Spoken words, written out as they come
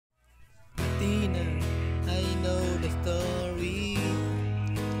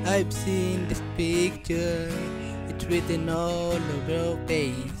I've seen this picture, it's written all over your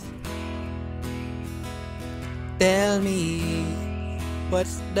face. Tell me,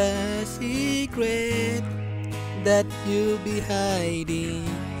 what's the secret that you be hiding,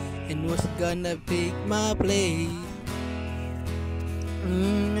 and what's gonna pick my place?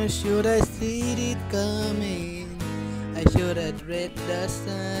 Should I see it coming? I should have read the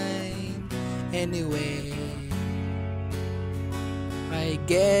sign anyway. I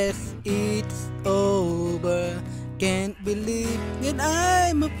guess it's over. Can't believe that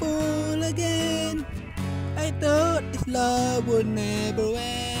I'm a fool again. I thought this love would never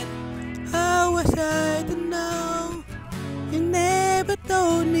end. How was I to know? You never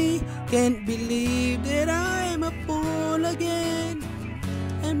told me. Can't believe that I'm a fool again.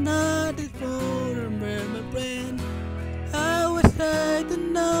 I'm not a fool, remember my friend. How was I to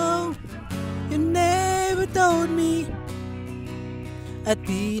know? You never told me.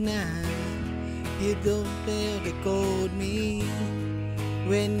 Athena, you don't ever called me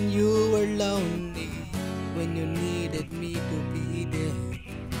when you were lonely, when you needed me to be there.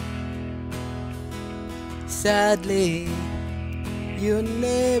 Sadly, you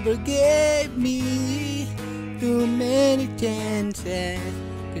never gave me too many chances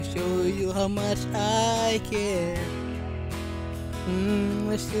to show you how much I care.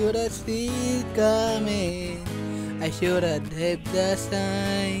 I should have seen it coming. I should have had the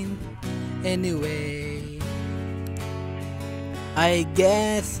sign anyway. I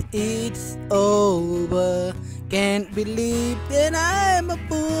guess it's over. Can't believe that I'm a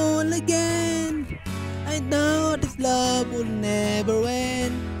fool again. I know this love will never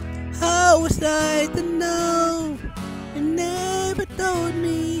end. How was I to know? You never told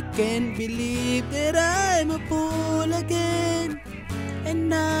me. Can't believe that I'm a fool again. And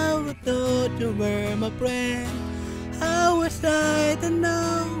now I thought you were my friend. How was I to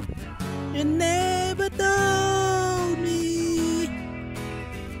know? You never told me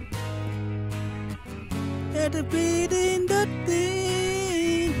that the breathing the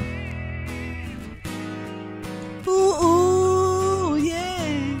thing. Ooh,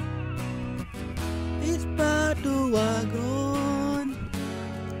 yeah, it's about to walk on.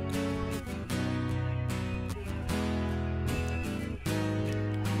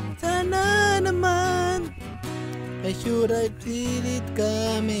 Sana naman. I should have seen it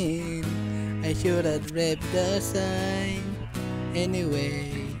coming. I should have read the sign anyway.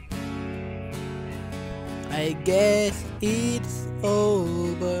 I guess it's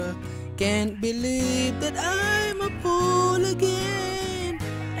over. Can't believe that I'm a fool again.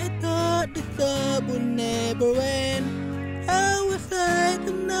 I thought this love would never end. How was I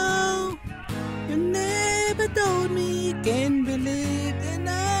to know? You never told me. Can't believe that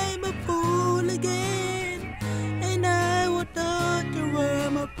I'm a fool again. And I thought you were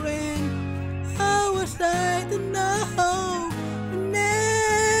my friend. How was I to know? You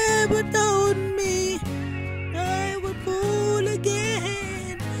never told me I was fool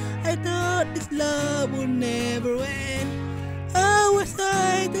again. I thought this love would never end. How was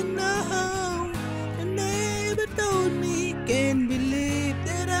I to know? You never told me. Can't believe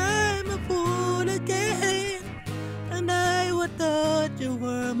that I'm a fool again. And I thought you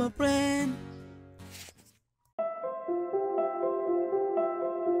were my friend.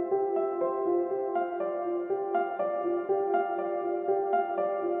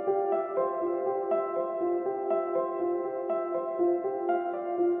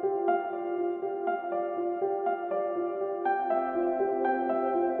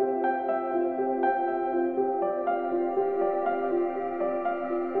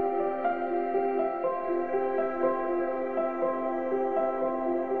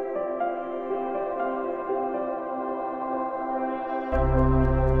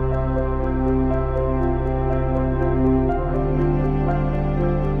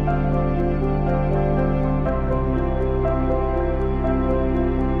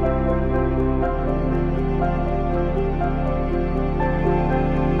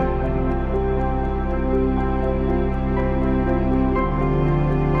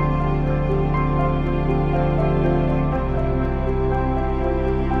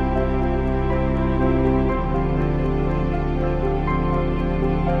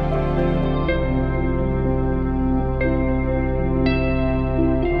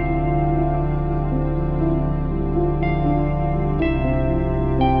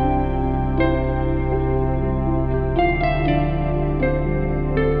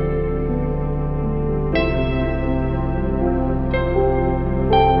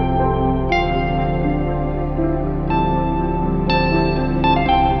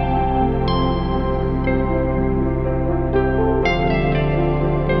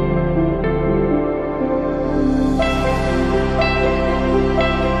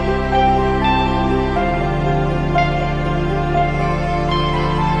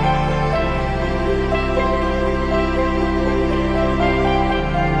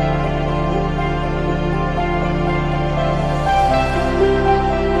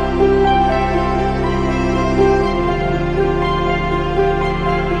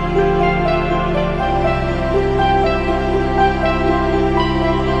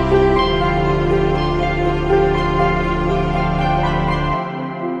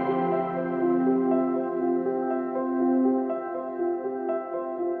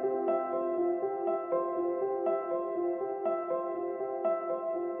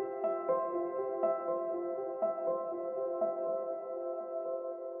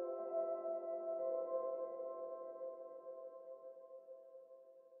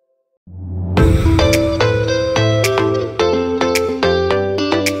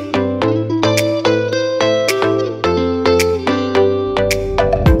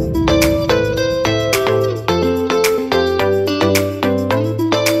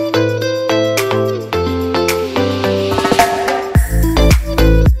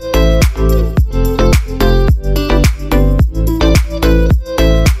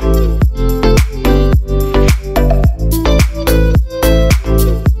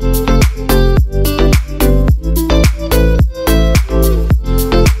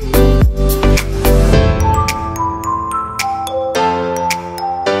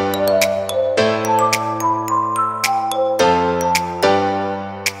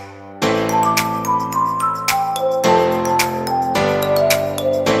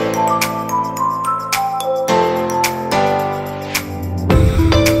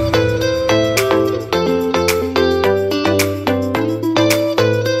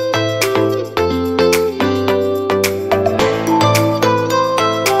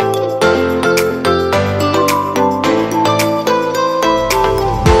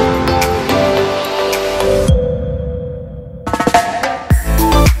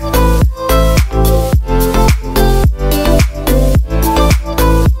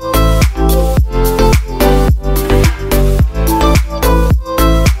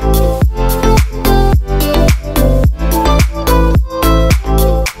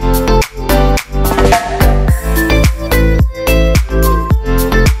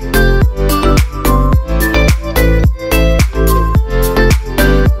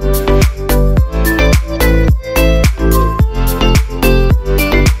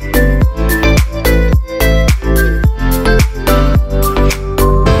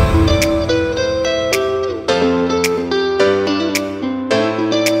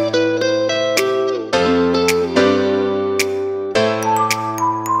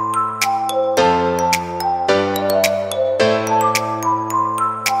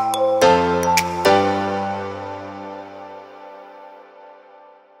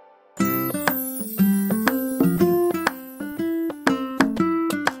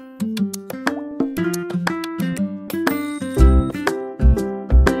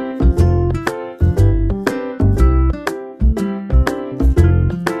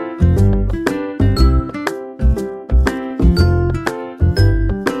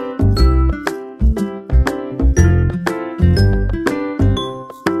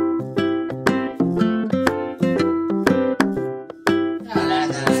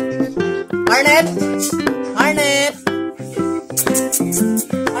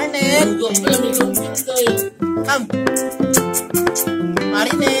 Marinette! Come!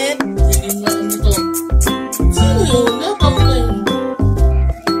 Marinette!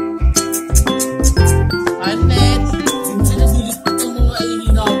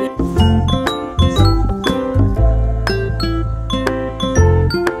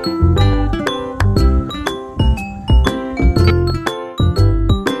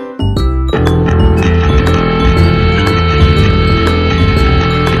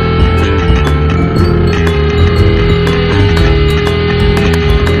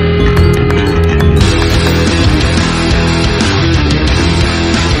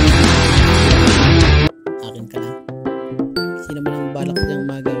 Sino man ang balak niyang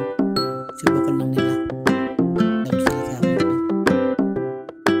magaw, subukan lang nila. Tapos sila sa akin.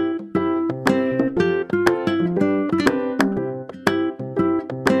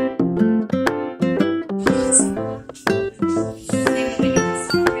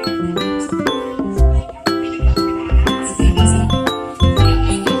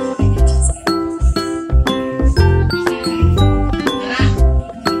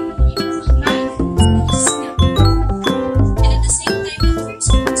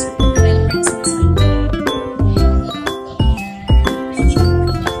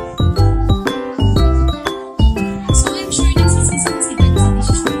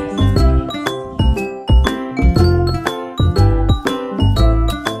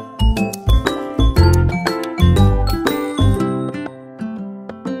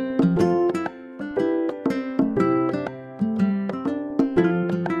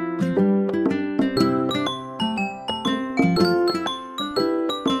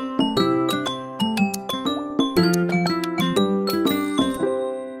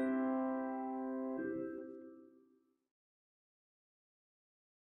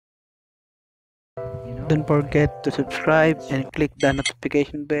 Don't forget to subscribe and click the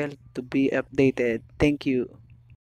notification bell to be updated. Thank you.